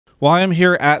Well, I am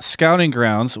here at Scouting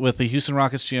Grounds with the Houston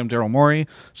Rockets GM Daryl Morey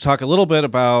to talk a little bit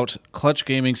about Clutch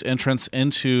Gaming's entrance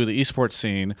into the esports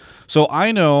scene. So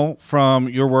I know from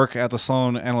your work at the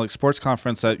Sloan Analytic Sports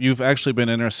Conference that you've actually been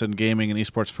interested in gaming and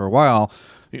esports for a while.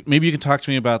 Maybe you can talk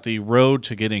to me about the road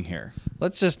to getting here.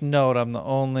 Let's just note I'm the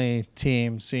only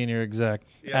team senior exec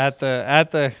at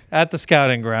the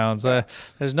scouting grounds. Yeah.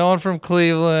 There's no one from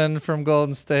Cleveland, from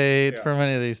Golden State, from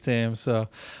any of these teams. So,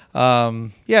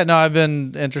 I've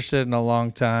been interested in a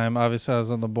long time. Obviously, I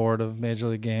was on the board of Major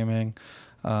League Gaming,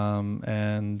 I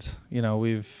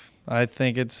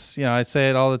think it's I say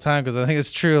it all the time because I think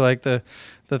it's true. Like the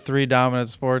three dominant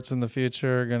sports in the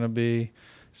future are going to be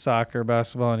soccer,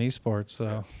 basketball, and esports.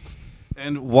 So.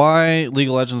 And why League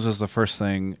of Legends is the first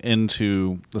thing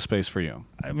into the space for you?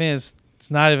 I mean, it's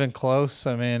not even close.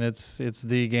 I mean, it's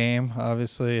the game.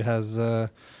 Obviously, it has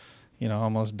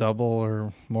almost double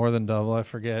or more than double. I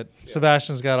forget. Yeah.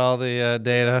 Sebastian's got all the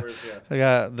data. I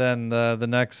got then the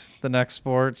next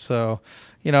sport. So,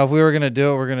 if we were going to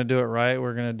do it, we're going to do it right.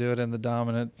 We're going to do it in the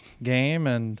dominant game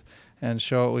and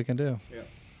show what we can do. Yeah.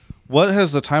 What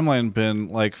has the timeline been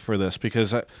like for this?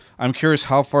 Because I'm curious,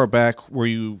 how far back were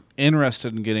you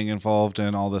interested in getting involved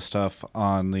in all this stuff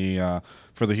on the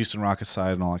for the Houston Rockets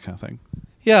side and all that kind of thing?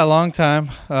 Yeah, a long time.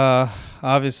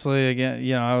 Obviously,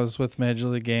 again, I was with Major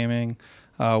League Gaming.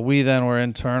 We then were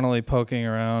internally poking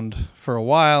around for a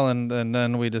while, and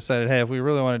then we decided, hey, if we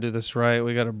really want to do this right,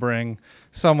 we got to bring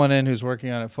someone in who's working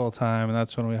on it full time, and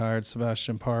that's when we hired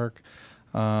Sebastian Park,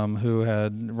 who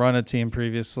had run a team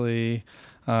previously.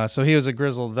 So he was a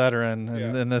grizzled veteran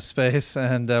in this space,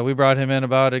 and we brought him in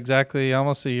about exactly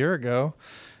almost a year ago.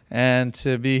 And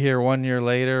to be here 1 year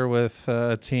later with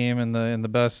a team in the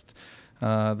best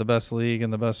league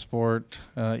and the best sport,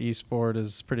 esport,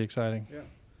 is pretty exciting. Yeah.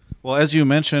 Well, as you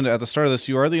mentioned at the start of this,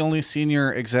 you are the only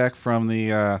senior exec from the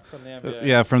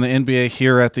NBA. From the NBA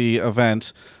here at the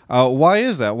event. Why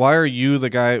is that? Why are you the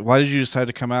guy? Why did you decide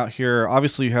to come out here?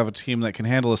 Obviously, you have a team that can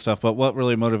handle this stuff, but what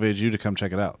really motivated you to come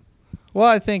check it out? Well,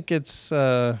 I think it's,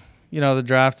 the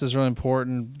draft is really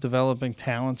important. Developing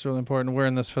talent's really important. We're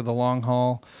in this for the long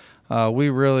haul. We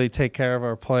really take care of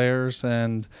our players,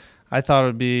 and I thought it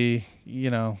would be,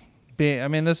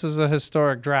 this is a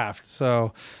historic draft.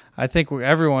 So I think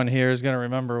everyone here is going to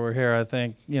remember we're here. I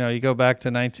think, you go back to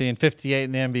 1958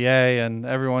 in the NBA, and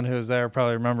everyone who was there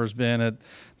probably remembers being at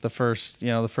the first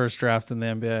draft in the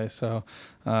NBA. So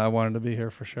I wanted to be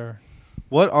here for sure.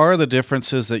 What are the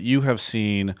differences that you have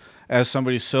seen as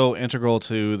somebody so integral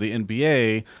to the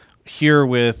NBA here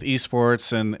with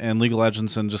esports and League of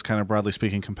Legends and just kind of broadly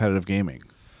speaking competitive gaming?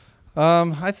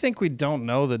 I think we don't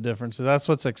know the differences. That's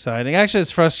what's exciting. Actually,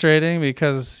 it's frustrating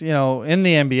because, in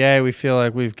the NBA, we feel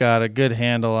like we've got a good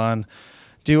handle on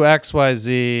do X, Y,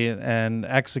 Z and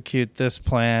execute this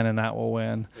plan, and that will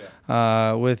win.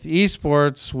 Yeah. With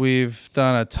esports, we've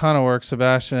done a ton of work.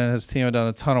 Sebastian and his team have done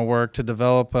a ton of work to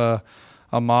develop a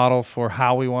model for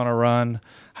how we want to run,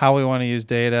 how we want to use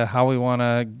data, how we want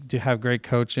to have great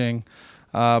coaching.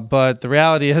 But the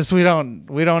reality is we don't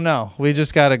know. We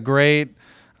just got a great,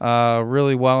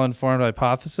 really well-informed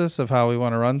hypothesis of how we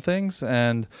want to run things,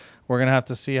 and we're going to have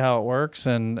to see how it works.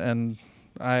 And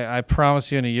I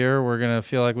promise you in a year we're going to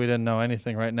feel like we didn't know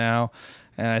anything right now.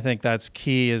 And I think that's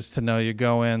key, is to know you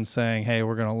go in saying, hey,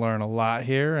 we're going to learn a lot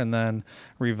here, and then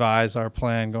revise our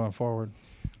plan going forward.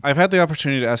 I've had the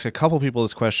opportunity to ask a couple people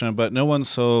this question, but no one's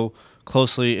so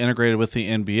closely integrated with the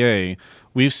NBA.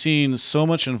 We've seen so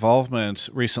much involvement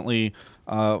recently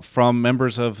from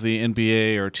members of the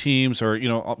NBA or teams or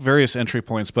various entry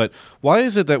points. But why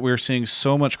is it that we're seeing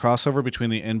so much crossover between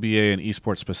the NBA and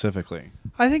esports specifically?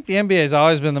 I think the NBA has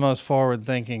always been the most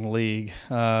forward-thinking league,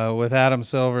 with Adam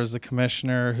Silver as the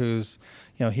commissioner, who's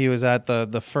he was at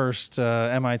the first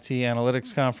MIT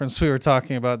Analytics conference. We were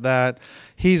talking about that.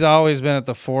 He's always been at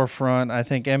the forefront. I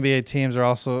think NBA teams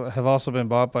have also been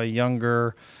bought by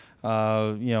younger,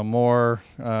 more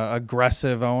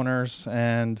aggressive owners.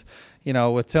 And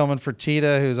with Tillman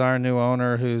Fertitta, who's our new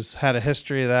owner, who's had a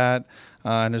history of that,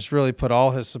 and has really put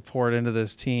all his support into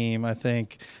this team. I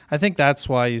think that's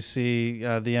why you see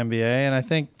the NBA, and I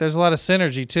think there's a lot of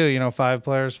synergy too. 5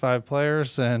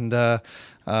 players, and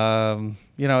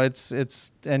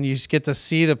it's and you get to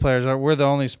see the players. We're the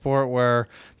only sport where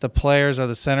the players are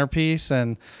the centerpiece,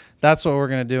 and that's what we're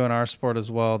going to do in our sport as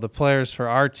well. The players for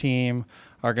our team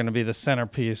are going to be the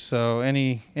centerpiece. So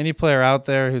any player out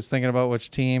there who's thinking about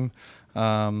which team,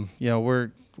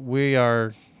 we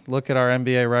are. Look at our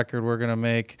NBA record. We're going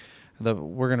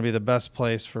to be the best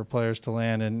place for players to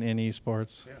land in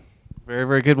esports. Yeah. Very,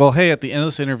 very good. Well, hey, at the end of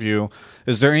this interview,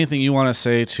 is there anything you want to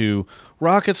say to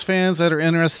Rockets fans that are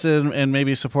interested in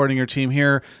maybe supporting your team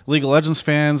here, League of Legends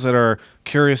fans that are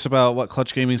curious about what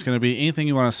Clutch Gaming is going to be? Anything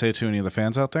you want to say to any of the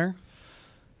fans out there?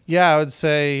 Yeah, I would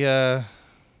say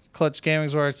Clutch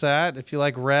Gaming's where it's at. If you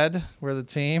like red, we're the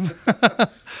team.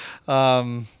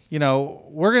 You know,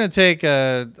 we're going to take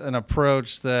an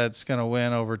approach that's going to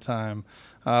win over time.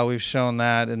 We've shown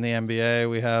that in the NBA.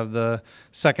 We have the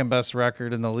second best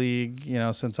record in the league, you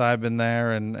know, since I've been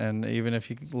there. And even if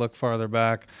you look farther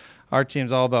back, our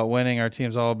team's all about winning. Our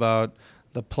team's all about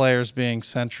the players being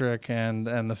centric and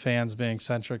the fans being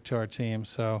centric to our team.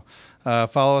 So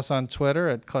follow us on Twitter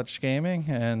at Clutch Gaming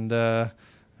and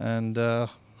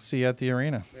see you at the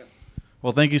arena. Yeah.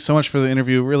 Well, thank you so much for the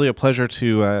interview. Really a pleasure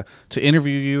to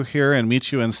interview you here and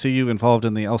meet you and see you involved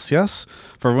in the LCS.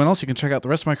 For everyone else, you can check out the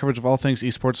rest of my coverage of all things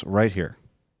esports right here.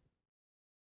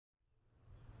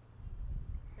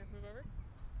 Here, move over.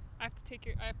 I have to take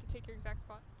your exact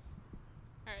spot.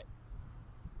 All right.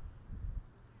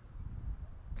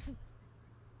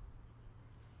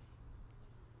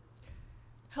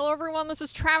 Hello everyone, this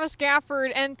is Travis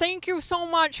Gafford, and thank you so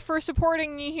much for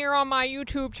supporting me here on my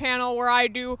YouTube channel where I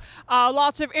do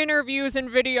lots of interviews and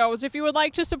videos. If you would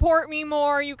like to support me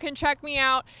more, you can check me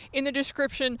out in the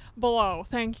description below.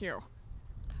 Thank you.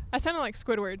 That sounded like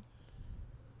Squidward.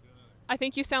 I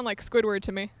think you sound like Squidward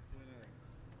to me.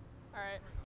 All right.